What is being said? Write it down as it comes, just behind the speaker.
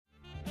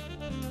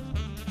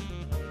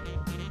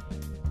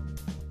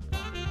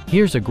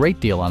Here's a great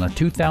deal on a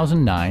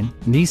 2009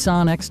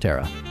 Nissan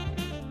Xterra.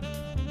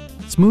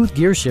 Smooth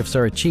gear shifts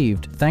are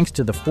achieved thanks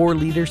to the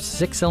 4-liter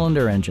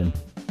 6-cylinder engine.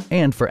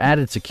 And for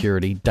added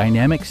security,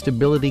 dynamic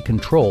stability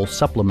control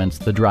supplements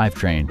the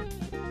drivetrain.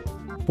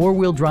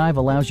 4-wheel drive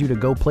allows you to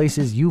go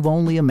places you've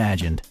only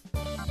imagined.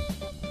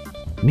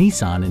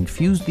 Nissan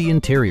infused the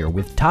interior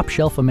with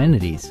top-shelf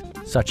amenities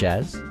such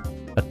as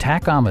a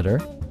tachometer,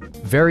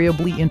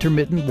 variably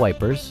intermittent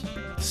wipers,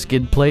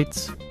 skid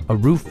plates, a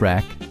roof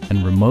rack,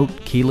 and remote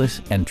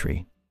keyless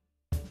entry.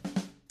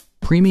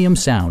 Premium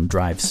sound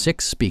drives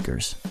 6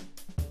 speakers,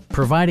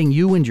 providing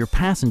you and your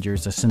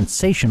passengers a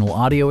sensational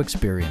audio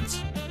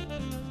experience.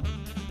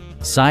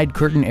 Side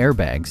curtain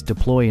airbags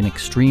deploy in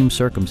extreme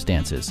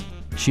circumstances,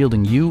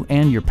 shielding you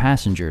and your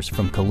passengers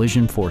from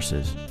collision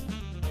forces.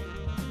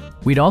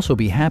 We'd also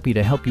be happy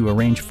to help you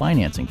arrange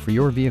financing for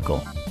your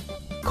vehicle.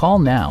 Call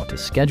now to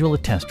schedule a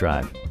test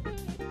drive.